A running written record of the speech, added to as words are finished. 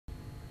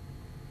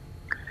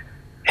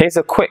Here's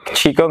a quick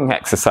Qigong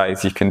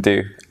exercise you can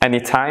do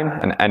anytime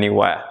and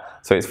anywhere.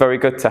 So it's very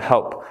good to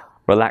help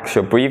relax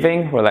your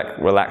breathing,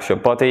 relax your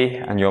body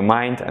and your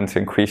mind, and to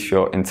increase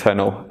your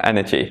internal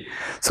energy.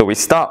 So we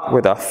start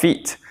with our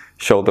feet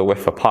shoulder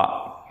width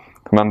apart.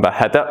 Remember,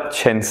 head up,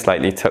 chin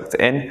slightly tucked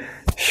in,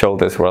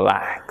 shoulders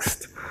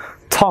relaxed.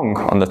 Tongue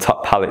on the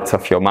top palate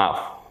of your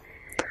mouth.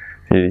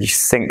 You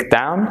sink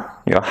down,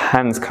 your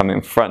hands come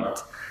in front.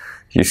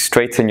 You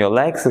straighten your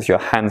legs as your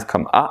hands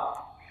come up.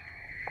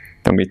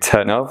 Then we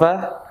turn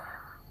over,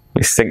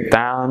 we sink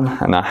down,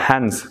 and our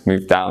hands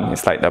move down.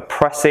 It's like they're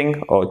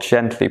pressing or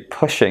gently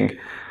pushing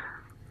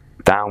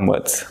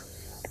downwards.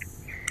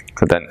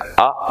 So then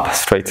up,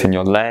 straighten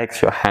your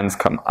legs, your hands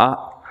come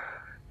up,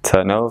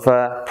 turn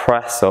over,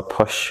 press or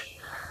push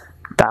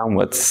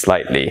downwards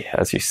slightly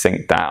as you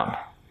sink down.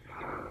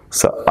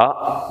 So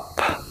up.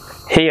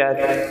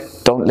 Here,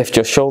 don't lift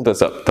your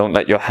shoulders up. Don't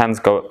let your hands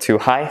go up too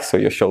high so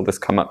your shoulders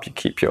come up. You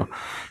keep your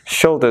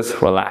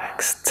shoulders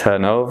relaxed.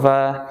 Turn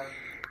over,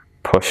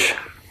 push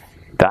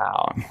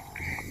down.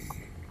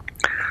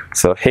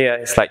 So here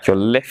it's like you're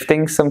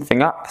lifting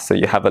something up, so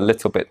you have a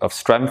little bit of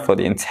strength or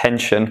the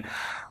intention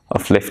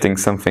of lifting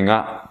something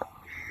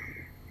up.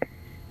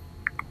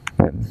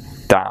 And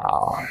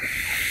down.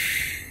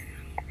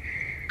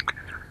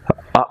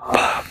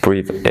 Up,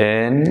 breathe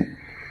in.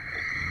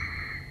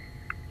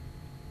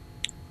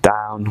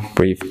 Down,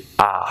 breathe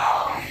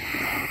out.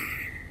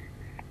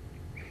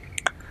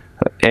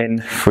 In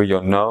through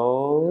your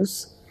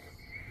nose.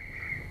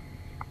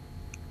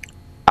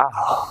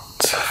 Out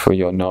through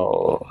your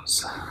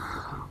nose.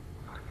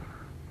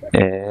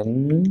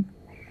 In.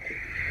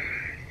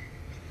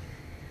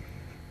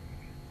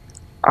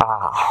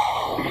 Out.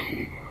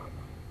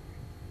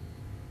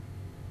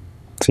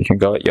 So you can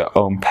go at your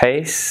own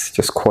pace,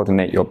 just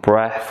coordinate your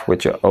breath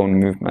with your own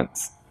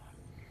movements.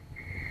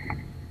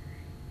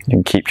 You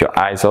can keep your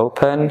eyes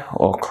open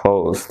or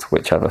closed,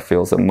 whichever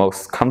feels the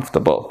most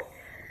comfortable.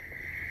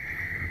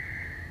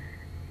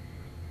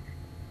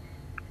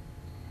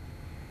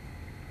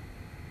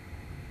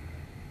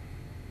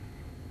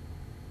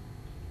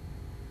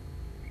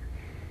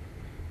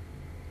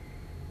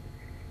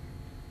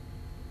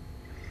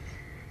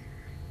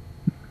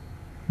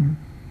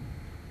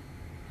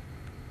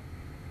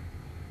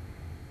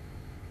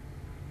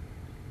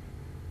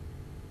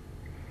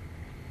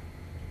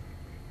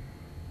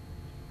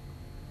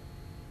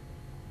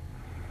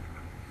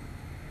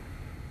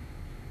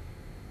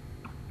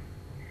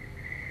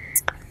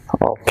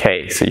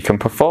 Okay, so you can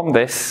perform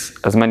this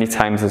as many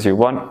times as you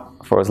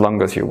want, for as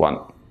long as you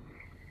want.